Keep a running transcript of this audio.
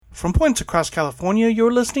From points across California,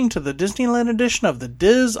 you're listening to the Disneyland edition of the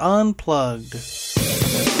Diz Unplugged. This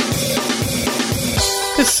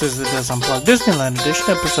is the Diz Unplugged Disneyland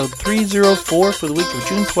edition, episode 304 for the week of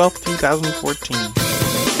June 12th, 2014.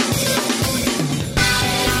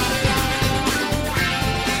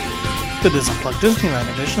 The Diz Unplugged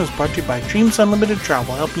Disneyland edition is brought to you by Dreams Unlimited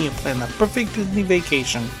Travel, helping you plan the perfect Disney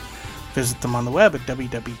vacation. Visit them on the web at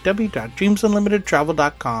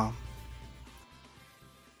www.dreamsunlimitedtravel.com.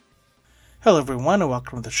 Hello everyone and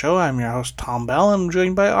welcome to the show. I'm your host Tom Bell and I'm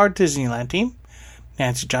joined by our Disneyland team,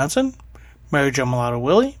 Nancy Johnson, Mary Jo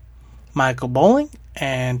Mulatto-Willie, Michael Bowling,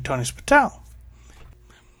 and Tony Spittell.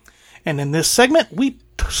 And in this segment, we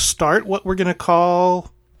start what we're going to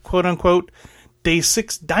call, quote-unquote, Day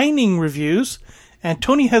 6 Dining Reviews. And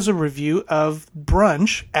Tony has a review of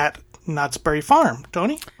Brunch at Knott's Berry Farm.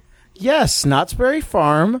 Tony? Yes, Knott's Berry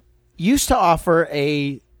Farm used to offer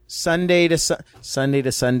a Sunday to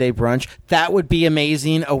Sunday brunch. That would be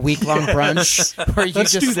amazing. A week-long brunch where you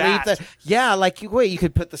just sleep there. Yeah, like you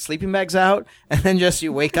could put the sleeping bags out and then just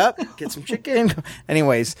you wake up, get some chicken.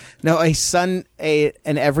 Anyways, no, an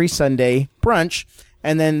every Sunday brunch,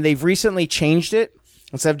 and then they've recently changed it.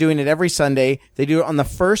 Instead of doing it every Sunday, they do it on the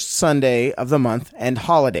first Sunday of the month and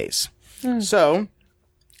holidays. So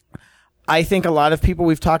I think a lot of people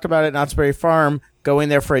we've talked about at Knott's Berry Farm go in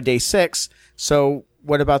there for a day 6. So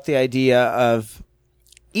what about the idea of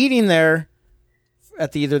eating there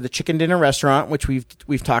at either the chicken dinner restaurant, which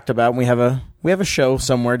we've talked about, and we have a show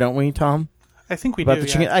somewhere, don't we, Tom? I think we about do. The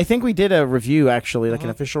chicken. I think we did a review actually, like an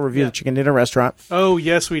official review of the chicken dinner restaurant. Oh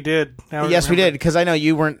yes, we did. Yes, we did, because I know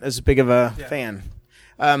you weren't as big of a fan.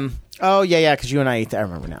 Because you and I ate that. I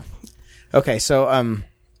remember now. Okay, so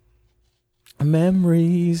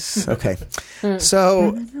memories. Okay,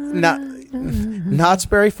 so Knott's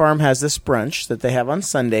Berry Farm has this brunch that they have on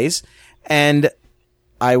Sundays, and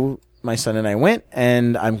my son and I went,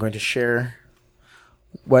 and I'm going to share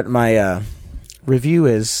what my review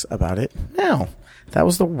is about it now. That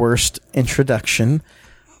was the worst introduction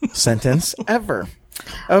sentence ever.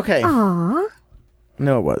 Okay. Aww.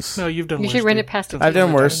 No, it was. No, you've done worse. You should run it past I've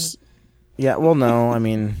done worse. Yeah, well, no, I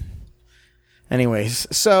mean... Anyways,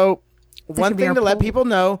 so one thing to let people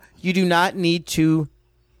know, you do not need to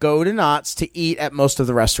go to Knott's to eat at most of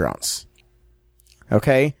the restaurants.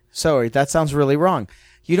 Okay? Sorry, that sounds really wrong.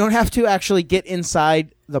 You don't have to actually get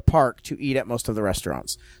inside the park to eat at most of the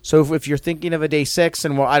restaurants. So if you're thinking of a day 6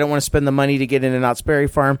 and, well, I don't want to spend the money to get into Knott's Berry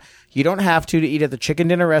Farm, you don't have to eat at the chicken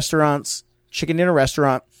dinner restaurant,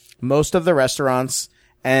 most of the restaurants,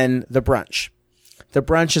 and the brunch. The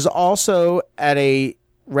brunch is also at a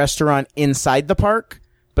restaurant inside the park,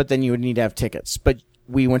 but then you would need to have tickets. But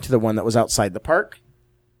we went to the one that was outside the park,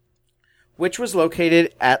 which was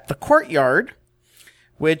located at the courtyard,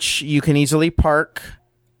 which you can easily park,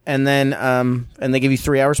 and then and they give you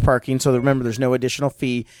 3 hours parking. So remember, there's no additional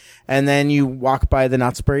fee. And then you walk by the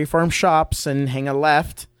Knott's Berry Farm shops and hang a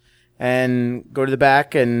left and go to the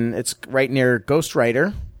back, and it's right near Ghost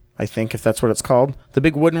Rider, I think, if that's what it's called. The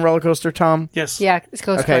big wooden roller coaster, Tom? Yes. Yeah, it's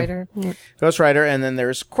Ghost Rider. Yeah. Ghost Rider, and then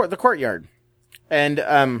there's the courtyard.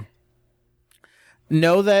 And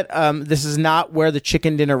know that this is not where the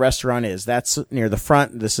chicken dinner restaurant is. That's near the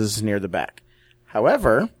front. This is near the back.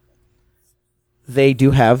 However, they do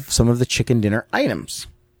have some of the chicken dinner items.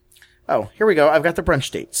 Oh, here we go. I've got the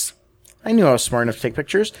brunch dates. I knew I was smart enough to take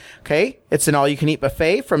pictures. Okay, it's an all-you-can-eat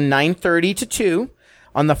buffet from 9:30 to 2.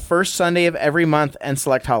 On the first Sunday of every month and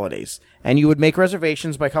select holidays. And you would make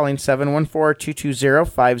reservations by calling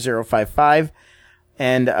 714-220-5055.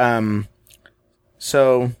 And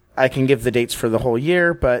so I can give the dates for the whole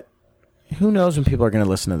year, but who knows when people are going to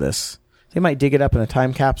listen to this. They might dig it up in a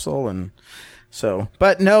time capsule. And so,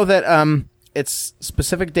 but know that it's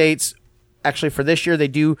specific dates. Actually, for this year,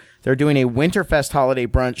 they're doing a Winterfest holiday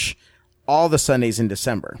brunch all the Sundays in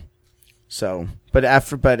December. So, but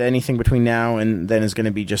anything between now and then is going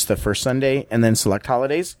to be just the first Sunday and then select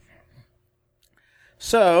holidays.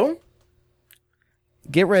 So,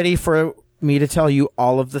 get ready for me to tell you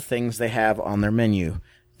all of the things they have on their menu.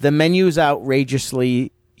 The menu is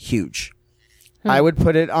outrageously huge. I would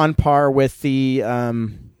put it on par with the,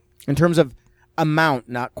 in terms of amount,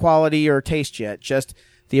 not quality or taste yet, just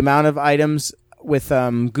the amount of items with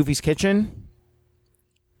Goofy's Kitchen,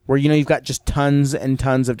 where, you've got just tons and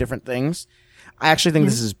tons of different things. I actually think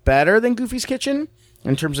this is better than Goofy's Kitchen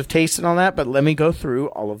in terms of taste and all that, but let me go through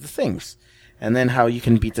all of the things. And then how you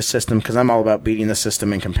can beat the system, because I'm all about beating the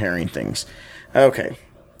system and comparing things. Okay.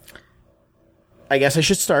 I guess I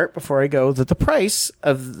should start before I go that the price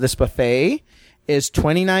of this buffet is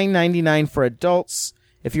 $29.99 for adults.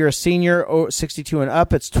 If you're a senior or 62 and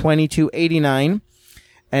up, it's $22.89.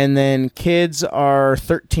 And then kids are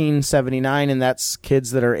 $13.79, and that's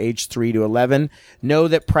kids that are age 3 to 11. Know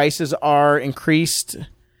that prices are increased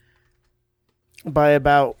by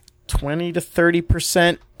about 20 to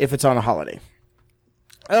 30% if it's on a holiday.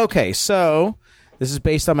 Okay, so this is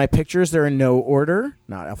based on my pictures. They're in no order,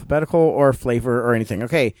 not alphabetical or flavor or anything.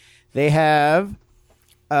 Okay, they have.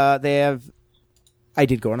 I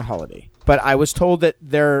did go on a holiday, but I was told that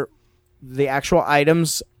the actual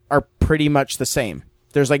items are pretty much the same.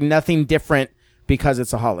 There's like nothing different because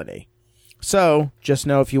it's a holiday. So just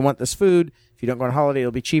know if you want this food, if you don't go on a holiday,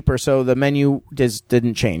 it'll be cheaper. So the menu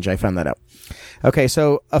didn't change. I found that out. Okay,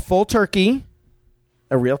 so a full turkey,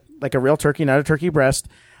 a real turkey, not a turkey breast.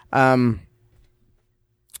 A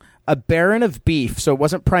baron of beef. So it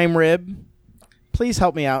wasn't prime rib. Please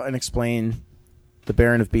help me out and explain the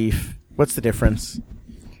baron of beef. What's the difference?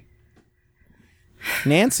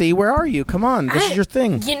 Nancy, where are you? Come on, this is your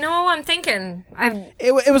thing. You know, I'm thinking.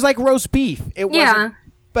 It was like roast beef. It wasn't,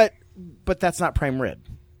 but that's not prime rib.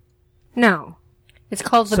 No. It's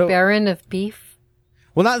called the Baron of Beef?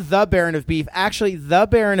 Well, not the Baron of Beef. Actually, the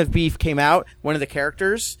Baron of Beef came out, one of the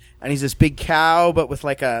characters, and he's this big cow, but with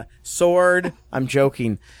like a sword. I'm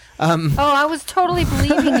joking. I was totally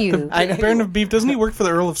believing you. The Baron of Beef, doesn't he work for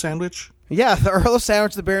the Earl of Sandwich? Yeah, the Earl of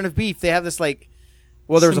Sandwich, the Baron of Beef. They have this like,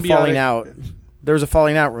 there was a falling out. There was a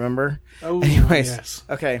falling out, remember? Oh, anyways. Yes.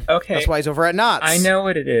 Okay. That's why he's over at Knott's. I know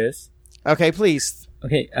what it is. Okay, please.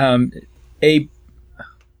 Okay, where'd it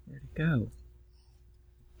go?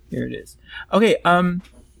 Here it is. Okay,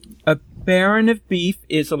 a Baron of Beef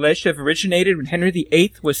is alleged to have originated when Henry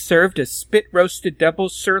VIII was served a spit-roasted double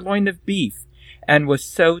sirloin of beef, and was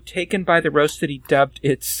so taken by the roast that he dubbed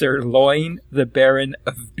it Sirloin the Baron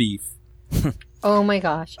of Beef. Oh my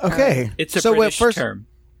gosh. Okay. It's a British term.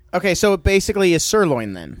 Okay, so it basically is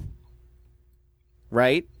sirloin then.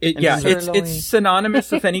 Right? It's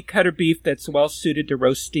synonymous with any cut of beef that's well suited to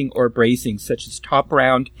roasting or braising, such as top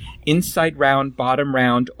round, inside round, bottom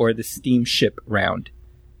round, or the steamship round.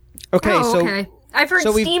 Okay, okay. I've heard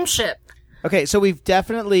steamship. Okay, so we've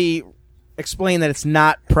definitely explained that it's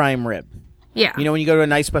not prime rib. Yeah. You know, when you go to a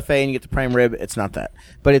nice buffet and you get the prime rib, it's not that.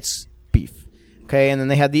 But it's beef. Okay, and then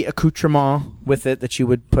they had the accoutrement with it that you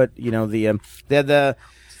would put, they had the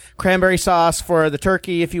cranberry sauce for the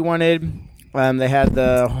turkey if you wanted. They had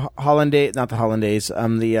the hollandaise, not the hollandaise,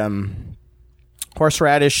 the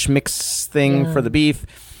horseradish mix thing for the beef.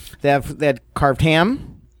 They had carved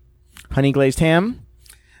ham, honey glazed ham.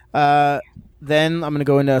 Then I'm going to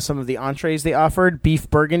go into some of the entrees they offered. Beef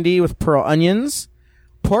burgundy with pearl onions.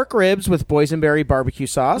 Pork ribs with boysenberry barbecue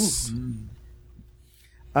sauce.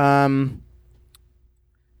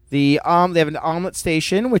 They have an omelet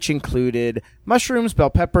station, which included mushrooms, bell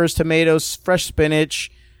peppers, tomatoes, fresh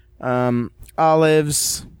spinach,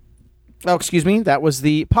 olives. Oh, excuse me. That was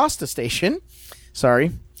the pasta station.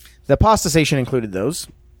 Sorry. The pasta station included those.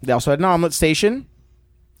 They also had an omelet station.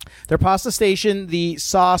 Their pasta station, the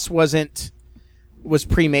sauce was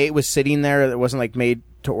pre-made. It was sitting there. It wasn't like made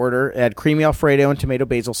to order. It had creamy Alfredo and tomato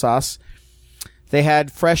basil sauce. They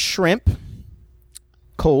had fresh shrimp,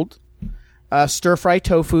 cold. Stir-fry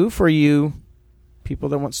tofu for you people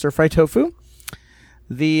that want stir-fry tofu.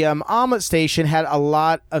 The omelet station had a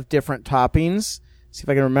lot of different toppings. See if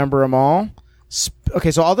I can remember them all.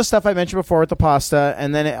 Okay, so all the stuff I mentioned before with the pasta,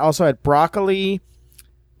 and then it also had broccoli,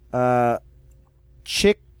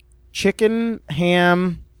 chicken,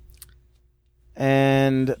 ham,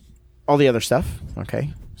 and all the other stuff.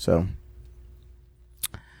 Okay, so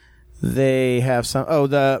they have some. Oh,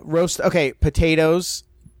 the roast. Okay, potatoes.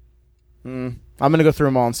 I'm going to go through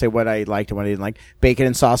them all and say what I liked and what I didn't like. Bacon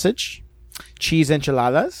and sausage. Cheese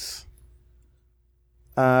enchiladas.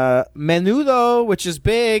 Menudo, which is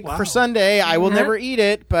big for Sunday. I will never eat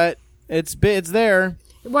it, but it's there.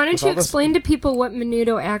 Why don't you explain to people what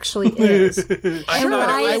menudo actually is? I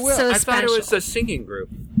thought it was a singing group.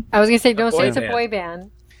 I was going to say, don't say it's a boy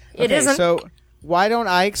band. It isn't. So why don't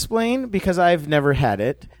I explain? Because I've never had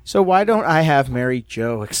it. So why don't I have Mary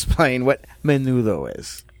Jo explain what menudo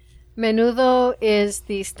is? Menudo is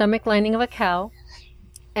the stomach lining of a cow,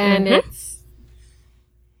 and it's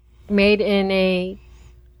made in a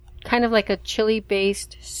kind of like a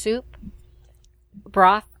chili-based soup,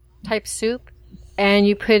 broth type soup, and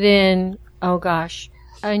you put in,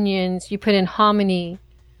 onions, you put in hominy,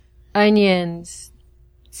 onions,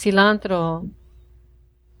 cilantro,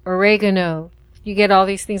 oregano. You get all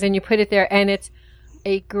these things, and you put it there, and it's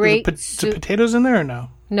a great soup. Potatoes in there or no?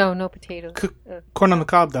 No potatoes. Corn on the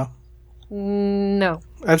cob, though. No.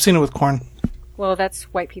 I've seen it with corn. Well, that's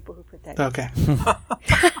white people who put that in. Okay.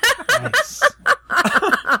 Nice.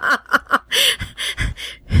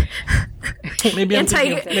 Maybe I'm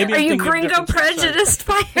thinking, Are you gringo prejudiced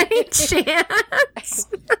by any chance?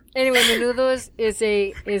 Anyway, menudo is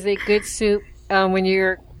a good soup when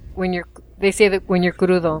you're they say that when you're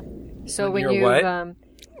crudo. So when you're you what?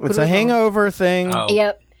 It's a hangover thing. Oh.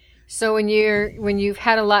 Yep. So when you've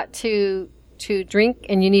had a lot to drink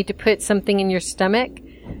and you need to put something in your stomach,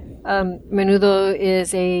 menudo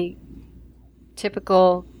is a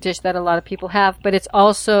typical dish that a lot of people have, but it's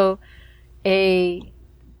also a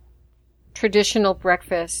traditional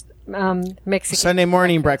breakfast, Mexican Sunday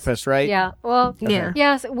morning breakfast, right? Yeah. Well, Yeah.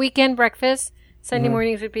 Yes, weekend breakfast. Sunday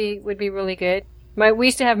mornings would be really good. We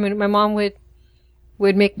used to have my mom would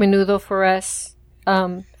make menudo for us,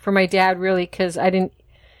 for my dad really, because I didn't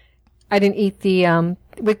eat the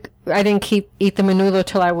I didn't eat the menudo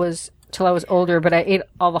till I was older, but I ate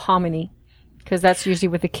all the hominy because that's usually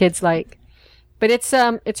what the kids like. But it's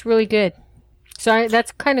really good. So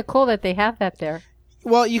that's kind of cool that they have that there.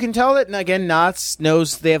 Well, you can tell that, again, Knott's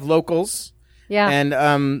knows they have locals. Yeah.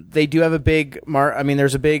 And they do have a big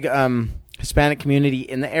there's a big Hispanic community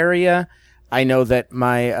in the area. I know that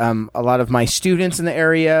a lot of my students in the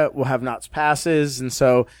area will have Knott's passes,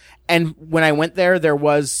 and when I went there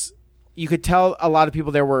you could tell a lot of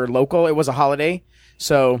people there were local. It was a holiday,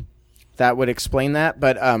 so that would explain that.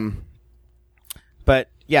 But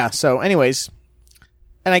yeah. So, anyways,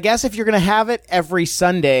 and I guess if you're gonna have it every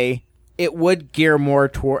Sunday, it would gear more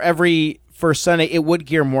toward every first Sunday. It would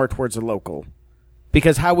gear more towards a local,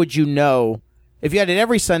 because how would you know? If you had it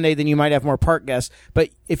every Sunday, then you might have more park guests. But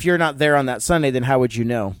if you're not there on that Sunday, then how would you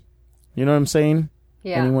know? You know what I'm saying?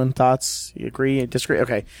 Yeah. Anyone thoughts? You agree? Disagree?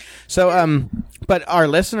 Okay. So, but our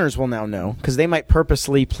listeners will now know, because they might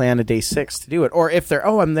purposely plan a day 6 to do it. Or if they're,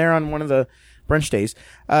 I'm there on one of the brunch days.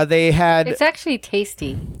 It's actually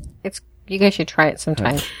tasty. You guys should try it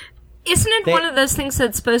sometime. Isn't it one of those things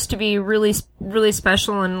that's supposed to be really, really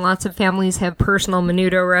special, and lots of families have personal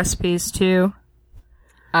menudo recipes too?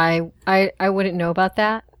 I wouldn't know about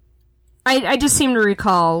that. I just seem to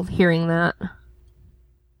recall hearing that.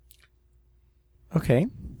 Okay.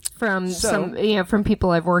 From from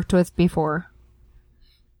people I've worked with before.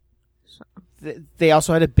 They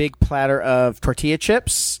also had a big platter of tortilla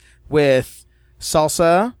chips with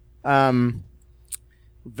salsa,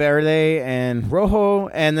 verde and rojo,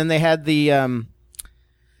 and then they had the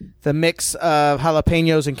mix of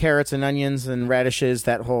jalapenos and carrots and onions and radishes,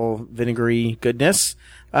 that whole vinegary goodness.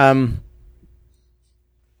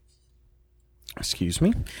 Excuse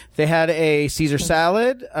me. They had a Caesar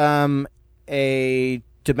salad, a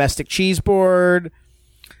domestic cheese board,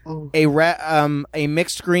 a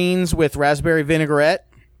mixed greens with raspberry vinaigrette,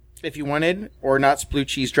 if you wanted, or Knott's blue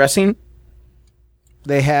cheese dressing.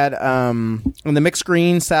 They had and the mixed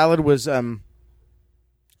green salad was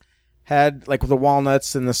had like the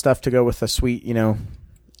walnuts and the stuff to go with the sweet,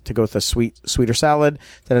 to go with the sweeter salad.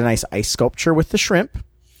 They had a nice ice sculpture with the shrimp.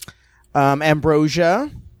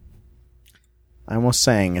 Ambrosia. I almost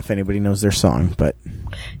sang if anybody knows their song, but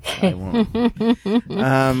I won't.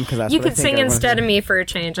 That's you could sing instead of me for a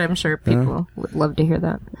change. I'm sure people would love to hear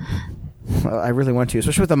that. Well, I really want to,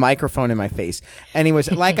 especially with a microphone in my face.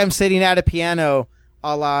 Anyways, like I'm sitting at a piano,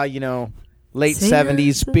 a la, late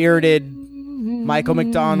 70s, spirited, Michael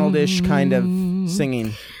McDonald-ish kind of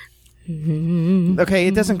singing. Okay,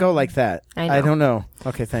 it doesn't go like that. I don't know.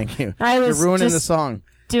 Okay, thank you. You're ruining the song.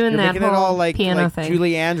 Doing You're that making it all like piano thing.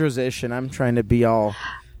 Julie Andrews-ish, and I'm trying to be all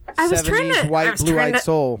 70s white, blue-eyed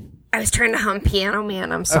soul. I was trying to hum Piano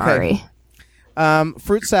Man. I'm sorry. Okay.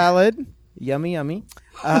 Fruit salad. Yummy, yummy.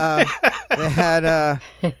 They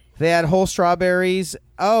had whole strawberries.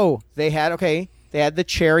 Oh, they had the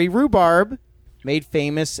cherry rhubarb, made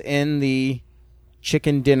famous in the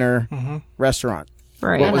chicken dinner restaurant.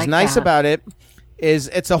 Right. What was nice about it is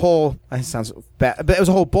it sounds bad, but it was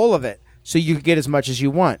a whole bowl of it, so you could get as much as you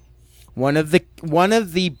want. One of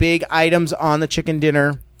the big items on the chicken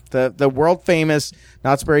dinner, the world famous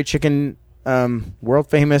Knott's Berry chicken, world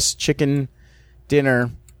famous chicken dinner,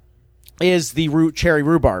 is the cherry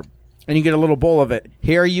rhubarb, and you get a little bowl of it.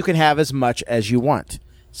 Here you can have as much as you want.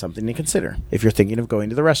 Something to consider if you're thinking of going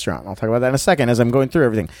to the restaurant. I'll talk about that in a second as I'm going through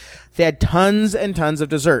everything. They had tons and tons of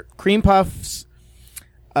dessert. Cream puffs,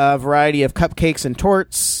 a variety of cupcakes and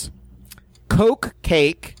torts, Coke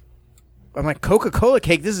cake. I'm like, Coca-Cola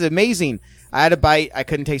cake? This is amazing. I had a bite. I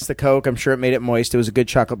couldn't taste the Coke. I'm sure it made it moist. It was a good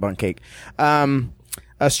chocolate bun cake.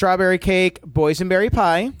 A strawberry cake, boysenberry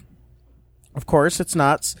pie. Of course, it's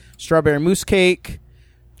Knott's. Strawberry mousse cake,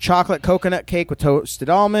 chocolate coconut cake with toasted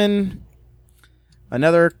almond,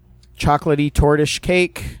 another chocolatey tortish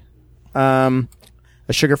cake, a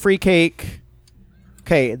sugar-free cake.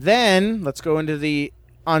 Okay, then let's go into the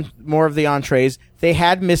on more of the entrees. They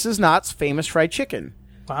had Mrs. Knott's famous fried chicken.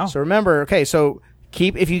 Wow. So remember, so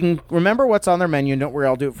if you can remember what's on their menu, don't worry,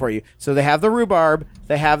 I'll do it for you. So they have the rhubarb,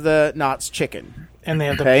 they have the Knott's chicken. And they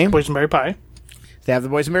have the boysenberry pie. They have the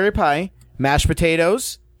boysenberry pie. Mashed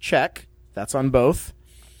potatoes, check. That's on both.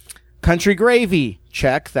 Country gravy,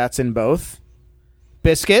 check. That's in both.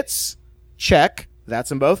 Biscuits, check.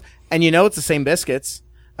 That's in both. And it's the same biscuits.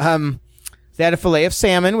 They had a filet of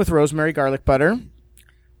salmon with rosemary garlic butter.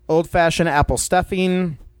 Old-fashioned apple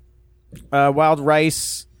stuffing. Wild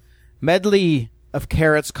rice. Medley of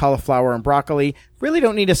carrots, cauliflower, and broccoli. Really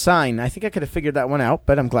don't need a sign. I think I could have figured that one out,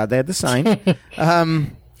 but I'm glad they had the sign.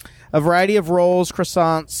 A variety of rolls,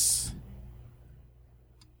 croissants.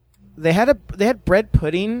 They had bread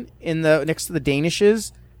pudding next to the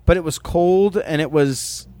Danishes, but it was cold and it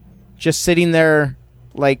was just sitting there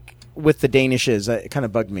like with the Danishes. It kind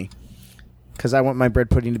of bugged me because I want my bread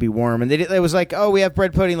pudding to be warm. And it was like, oh, we have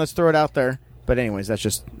bread pudding, let's throw it out there. But anyways, that's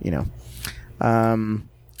just the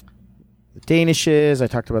Danishes. I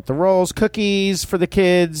talked about the rolls, cookies for the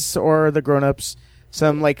kids or the grown-ups,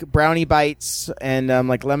 some like brownie bites and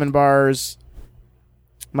like lemon bars.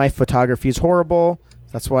 My photography is horrible.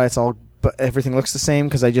 That's why everything looks the same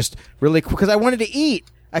because I wanted to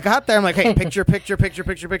eat. I got there, I'm like, hey, picture,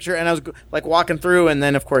 and I was like walking through, and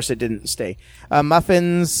then of course it didn't stay.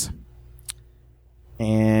 Muffins,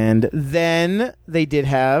 and then they did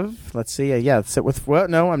have. Let's see, sit with. Well,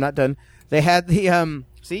 no, I'm not done. They had the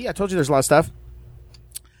See, I told you there's a lot of stuff.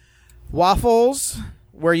 Waffles,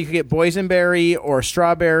 where you could get boysenberry or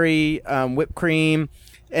strawberry, whipped cream,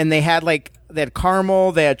 and they had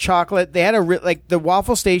caramel, they had chocolate, they had the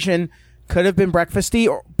waffle station could have been breakfasty,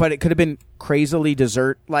 but it could have been crazily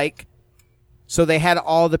dessert-like. So they had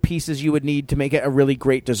all the pieces you would need to make it a really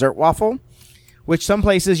great dessert waffle, which some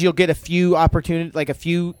places you'll get a few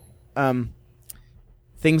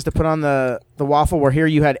things to put on the waffle, where here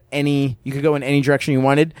you could go in any direction you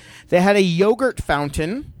wanted. They had a yogurt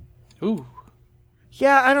fountain. Ooh.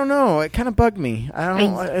 Yeah, I don't know. It kind of bugged me. I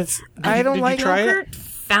don't like yogurt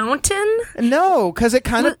fountain. No, because it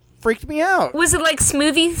kind of freaked me out. Was it like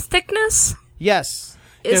smoothie thickness? Yes.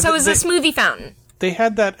 So it was a smoothie fountain. They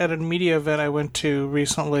had that at a media event I went to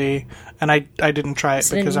recently, and I didn't try it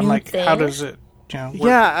because I'm like, how does it? Work?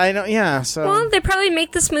 Yeah, I don't. Yeah, so well, they probably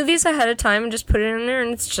make the smoothies ahead of time and just put it in there,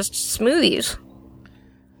 and it's just smoothies.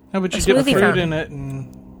 No, but you get fruit in it,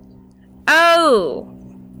 and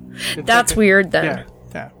that's weird then.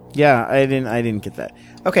 Yeah. I didn't get that.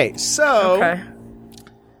 Okay, so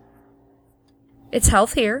it's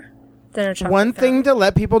healthier than a chocolate one thing to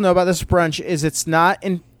let people know about this brunch is it's not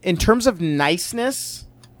in terms of niceness.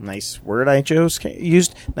 Nice word I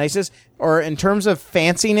used, niceness, or in terms of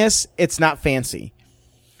fanciness, it's not fancy.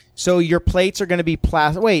 So your plates are going to be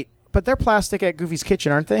plastic. Wait, but they're plastic at Goofy's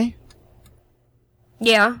Kitchen, aren't they?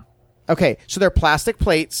 Yeah. Okay, so they're plastic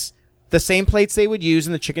plates, the same plates they would use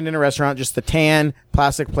in the chicken dinner restaurant, just the tan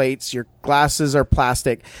plastic plates. Your glasses are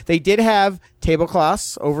plastic. They did have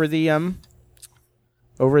tablecloths over the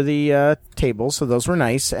tables, so those were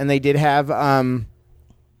nice, and they did have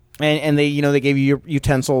And they, they gave you your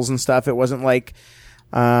utensils and stuff. It wasn't like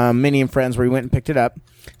Minnie and Friends where you went and picked it up.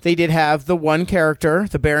 They did have the one character,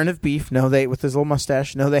 the Baron of Beef. No, with his little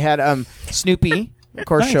mustache. No, they had Snoopy, of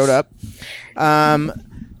course, showed up.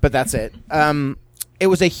 But that's it. It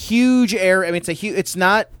was a huge area. I mean, it's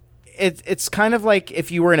not. It's kind of like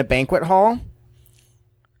if you were in a banquet hall,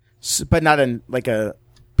 but not in like a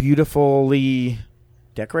beautifully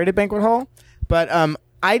decorated banquet hall. But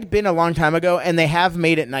I'd been a long time ago, and they have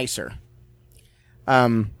made it nicer.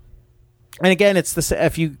 And again, it's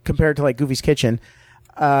if you compare it to like Goofy's Kitchen,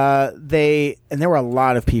 there were a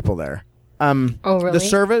lot of people there. Oh, really?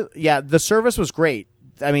 The service was great.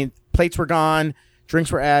 I mean, plates were gone,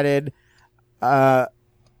 drinks were added. I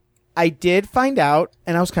did find out,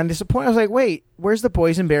 and I was kind of disappointed. I was like, wait, where's the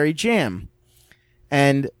boysenberry jam?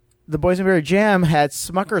 And the boysenberry jam had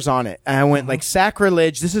Smuckers on it. And I went, like,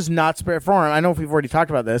 sacrilege. This is not Spirit Forum. I know if we've already talked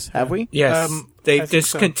about this. Have we? Yes. They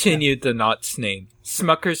discontinued the Knott's name.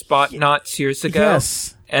 Smuckers bought Knott's years ago.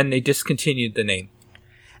 Yes. And they discontinued the name.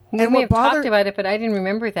 We may have talked about it, but I didn't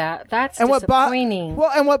remember that. That's disappointing.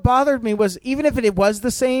 And what bothered me was, even if it was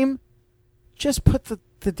the same, just put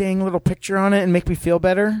the dang little picture on it and make me feel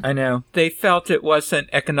better. I know. They felt it wasn't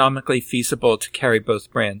economically feasible to carry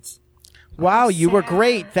both brands. Wow, you were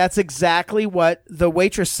great. That's exactly what the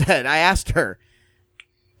waitress said. I asked her.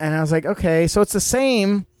 And I was like, okay, so it's the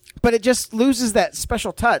same, but it just loses that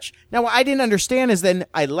special touch. Now, what I didn't understand is then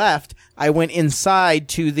I left. I went inside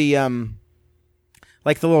to the,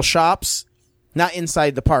 like the little shops, not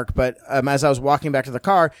inside the park, but as I was walking back to the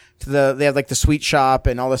car, they have like the sweet shop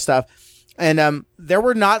and all this stuff. And there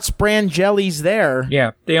were Knott's brand jellies there.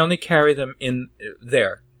 Yeah, they only carry them in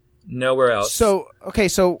there. Nowhere else. So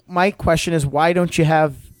my question is, why don't you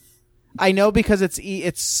have... I know because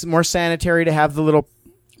it's more sanitary to have the little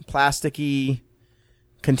plasticky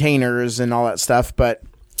containers and all that stuff, but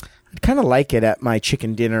I'd kind of like it at my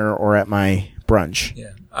chicken dinner or at my brunch.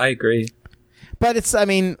 Yeah, I agree. But it's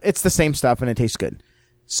the same stuff and it tastes good.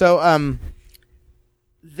 So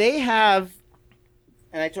they have...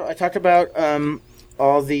 And I talked about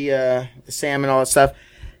all the salmon, all that stuff.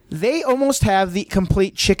 They almost have the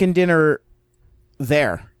complete chicken dinner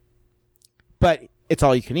there, but it's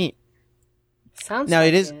all you can eat. Sounds now like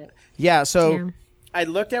it is, yeah. So I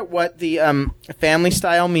looked at what the family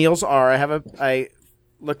style meals are. I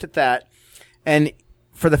looked at that, and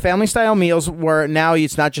for the family style meals, where now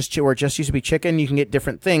it's not just where it just used to be chicken, you can get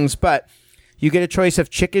different things, but you get a choice of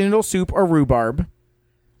chicken noodle soup or rhubarb.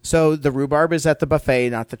 So the rhubarb is at the buffet,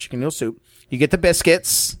 not the chicken noodle soup. You get the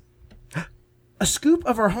biscuits. A scoop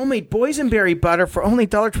of our homemade boysenberry butter for only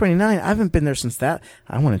 $1.29. I haven't been there since that.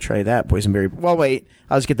 I want to try that boysenberry. Well, wait.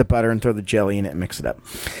 I'll just get the butter and throw the jelly in it and mix it up.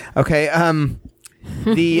 Okay.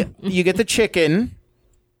 You get the chicken,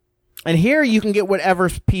 and here you can get whatever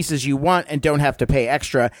pieces you want and don't have to pay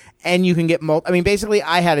extra. And you can get basically,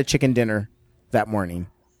 I had a chicken dinner that morning.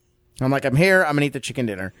 I'm like, I'm here. I'm gonna eat the chicken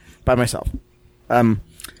dinner by myself.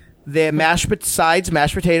 The mashed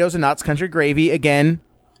potatoes, and Knott's Country Gravy, again,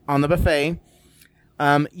 on the buffet.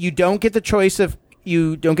 You don't get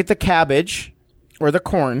the cabbage or the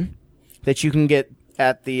corn that you can get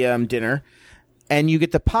at the dinner. And you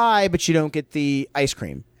get the pie, but you don't get the ice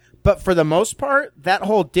cream. But for the most part, that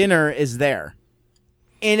whole dinner is there.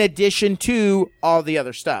 In addition to all the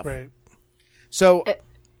other stuff. Right. So,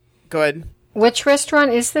 go ahead. Which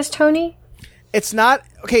restaurant is this, Tony? It's not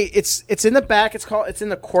okay. It's in the back. It's in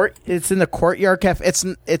the court. It's in the Courtyard Cafe.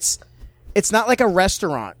 It's not like a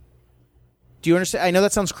restaurant. Do you understand? I know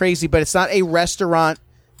that sounds crazy, but it's not a restaurant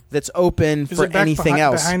that's open for anything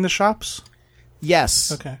else. Behind the shops?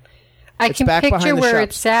 Yes. Okay. I can picture where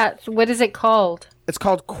it's at. What is it called? It's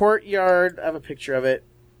called Courtyard. I have a picture of it.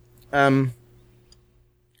 Because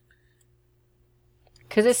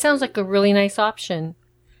it sounds like a really nice option.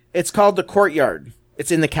 It's called the Courtyard.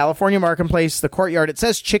 It's in the California Marketplace, the Courtyard. It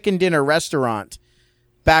says Chicken Dinner Restaurant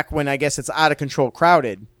back when I guess it's out of control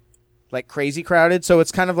crowded. Like crazy crowded. So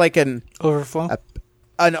it's kind of like an overflow.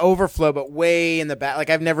 An overflow, but way in the back. Like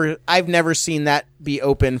I've never seen that be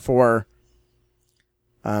open for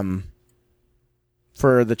the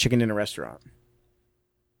Chicken Dinner Restaurant.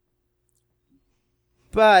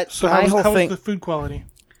 But so how was the food quality?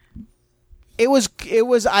 It was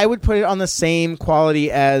I would put it on the same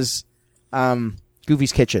quality as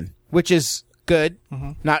Goofy's Kitchen, which is good,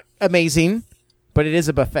 not amazing, but it is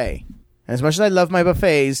a buffet. And as much as I love my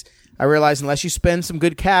buffets, I realize unless you spend some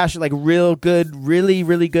good cash, like real good, really,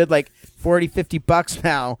 really good, like $40-$50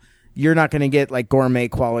 now, you're not going to get like gourmet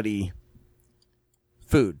quality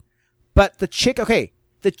food. But the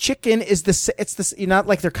chicken is not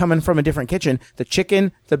like they're coming from a different kitchen. The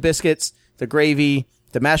chicken, the biscuits, the gravy,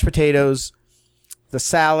 the mashed potatoes, the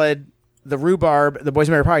salad, the rhubarb, the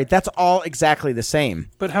boysenberry pie, that's all exactly the same.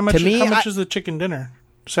 But how much is the chicken dinner?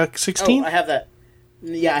 So 16? Oh, I have that.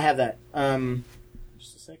 Yeah, I have that.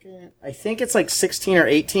 Just a second. I think it's like 16 or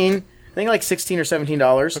 18. I think like $16 or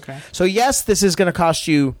 $17. Okay. So yes, this is going to cost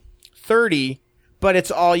you $30, but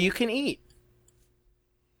it's all you can eat.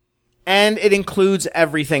 And it includes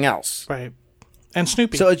everything else. Right. And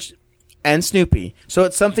Snoopy. And Snoopy. So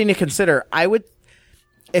it's something to consider.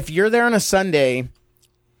 If you're there on a Sunday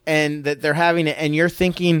and that they're having it and you're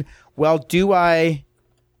thinking, well, do I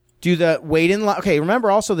do the wait in line? Okay, remember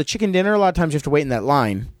also the chicken dinner, a lot of times you have to wait in that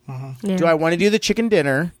line. Yeah. Do I want to do the chicken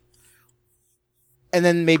dinner? And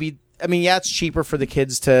then maybe, it's cheaper for the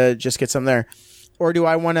kids to just get some there. Or do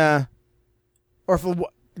I want to,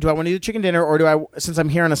 do I want to do the chicken dinner, or since I'm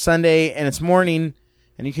here on a Sunday and it's morning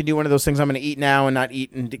and you can do one of those things I'm going to eat now and not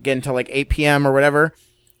eat again until like 8 p.m. or whatever,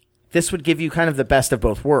 this would give you kind of the best of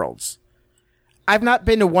both worlds. I've not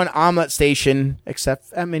been to one omelet station,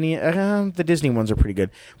 except the Disney ones are pretty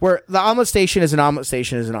good, where the omelet station is an omelet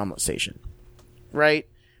station is an omelet station. Right?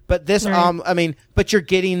 But this, right. But you're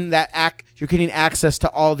getting you're getting access to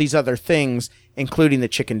all these other things, including the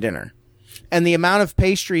chicken dinner. And the amount of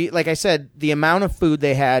pastry, like I said, the amount of food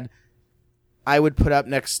they had, I would put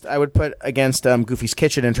against Goofy's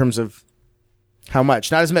Kitchen in terms of how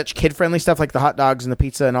much. Not as much kid-friendly stuff like the hot dogs and the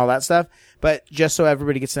pizza and all that stuff, but just so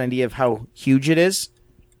everybody gets an idea of how huge it is.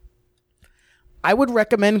 I would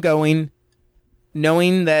recommend going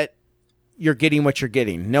knowing that you're getting what you're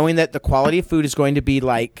getting, knowing that the quality of food is going to be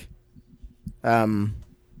like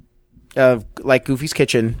Goofy's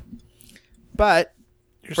Kitchen, but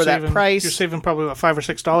that price, you're saving probably about $5 or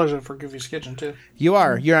 $6 for Goofy's Kitchen too. You're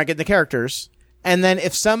not getting the characters. And then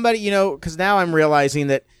if somebody, because now I'm realizing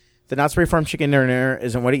that the Knott's Berry Farm chicken dinner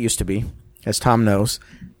isn't what it used to be, as Tom knows.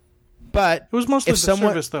 But it was mostly the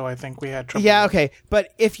service, though. I think we had trouble. Yeah, okay.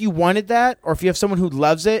 But if you wanted that, or if you have someone who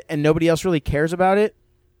loves it and nobody else really cares about it,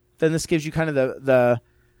 then this gives you kind of the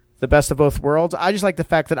best of both worlds. I just like the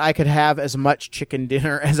fact that I could have as much chicken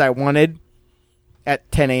dinner as I wanted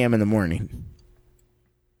at 10 a.m. in the morning.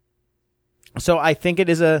 So I think it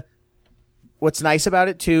is what's nice about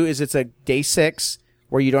it, too, is it's a day 6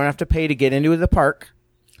 where you don't have to pay to get into the park.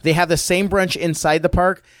 They have the same brunch inside the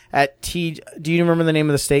park at do you remember the name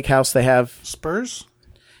of the steakhouse they have? Spurs?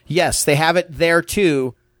 Yes, they have it there,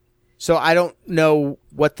 too. So I don't know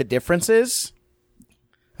what the difference is.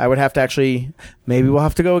 I would have to maybe we'll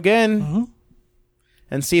have to go again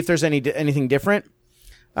and see if there's anything different.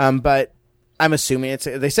 But I'm assuming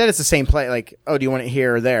they said it's the same place. Like, oh, do you want it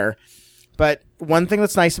here or there? But one thing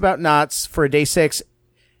that's nice about Knott's for a day 6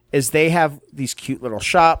 is they have these cute little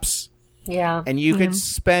shops. Yeah. And you could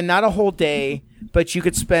spend not a whole day, but you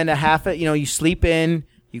could spend you sleep in,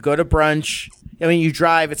 you go to brunch. I mean, you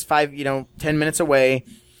drive, it's 10 minutes away.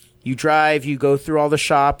 You drive, you go through all the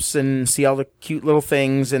shops and see all the cute little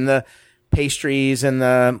things and the pastries and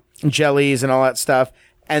the jellies and all that stuff,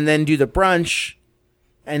 and then do the brunch.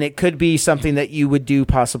 And it could be something that you would do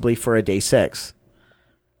possibly for a day 6.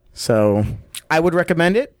 So I would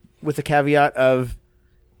recommend it with the caveat of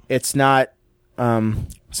it's not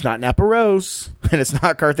Napa Rose and it's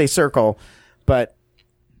not Carthay Circle, but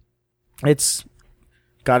it's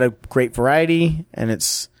got a great variety and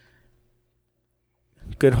it's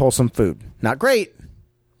good, wholesome food. Not great,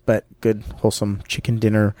 but good, wholesome chicken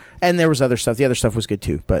dinner. And there was other stuff. The other stuff was good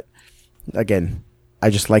too. But again, I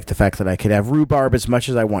just like the fact that I could have rhubarb as much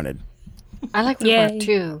as I wanted. I like rhubarb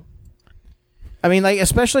too. I mean, like,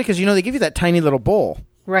 especially because, they give you that tiny little bowl.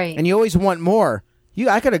 Right. And you always want more.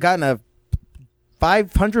 I could have gotten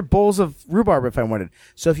 500 bowls of rhubarb if I wanted.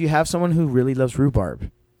 So if you have someone who really loves rhubarb,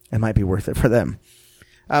 it might be worth it for them.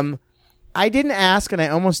 I didn't ask, and I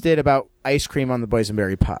almost did, about ice cream on the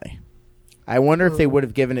boysenberry pie. I wonder if they would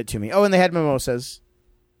have given it to me. Oh, and they had mimosas.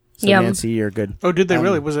 So Nancy, you're good. Oh, did they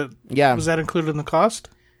really? Was it? Yeah. Was that included in the cost?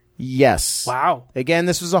 Yes. Wow. Again,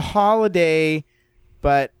 this was a holiday,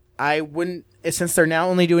 but I wouldn't. Since they're now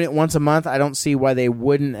only doing it once a month, I don't see why they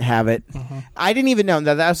wouldn't have it. I didn't even know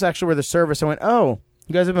that was actually where the service. I went, oh,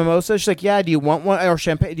 you guys have mimosas? She's like, yeah. Do you want one or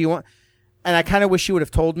champagne? Do you want? And I kind of wish she would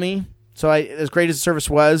have told me. So as great as the service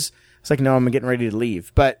was, it's like, no, I'm getting ready to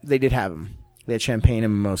leave. But they did have them. They had champagne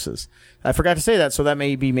and mimosas. I forgot to say that, so that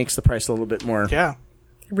maybe makes the price a little bit more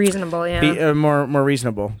reasonable. Yeah, more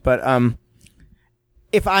reasonable. But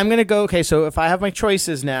if I'm gonna go, okay, so if I have my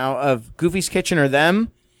choices now of Goofy's Kitchen or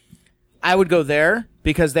them, I would go there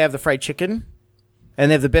because they have the fried chicken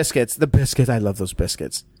and they have the biscuits. The biscuits, I love those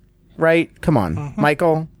biscuits. Right? Come on,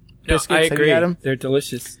 Michael. Biscuits, I agree. Have you had them? They're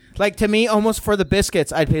delicious. Like, to me, almost for the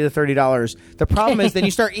biscuits, I'd pay the $30. The problem is then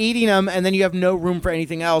you start eating them and then you have no room for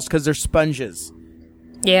anything else because they're sponges.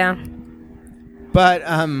 Yeah. But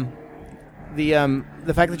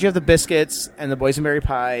the fact that you have the biscuits and the boysenberry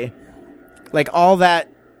pie, like all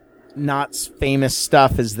that Knott's famous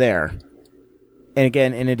stuff is there. And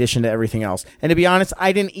again, in addition to everything else. And to be honest,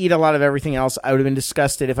 I didn't eat a lot of everything else. I would have been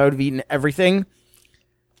disgusted if I would have eaten everything.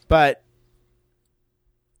 But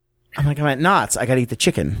I'm at Knott's. I got to eat the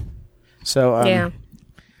chicken. So yeah.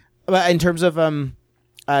 But in terms of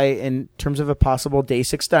a possible day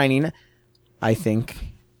 6 dining, I think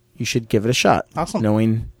you should give it a shot. Awesome.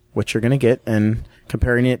 Knowing what you're going to get and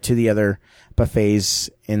comparing it to the other buffets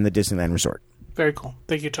in the Disneyland Resort. Very cool.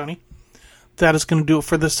 Thank you, Tony. That is going to do it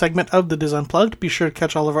for this segment of the Dis Unplugged. Be sure to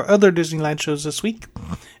catch all of our other Disneyland shows this week.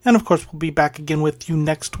 And of course, we'll be back again with you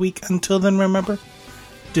next week. Until then, remember,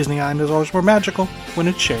 Disney Island is always more magical when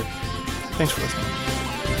it's shared. Thanks for listening.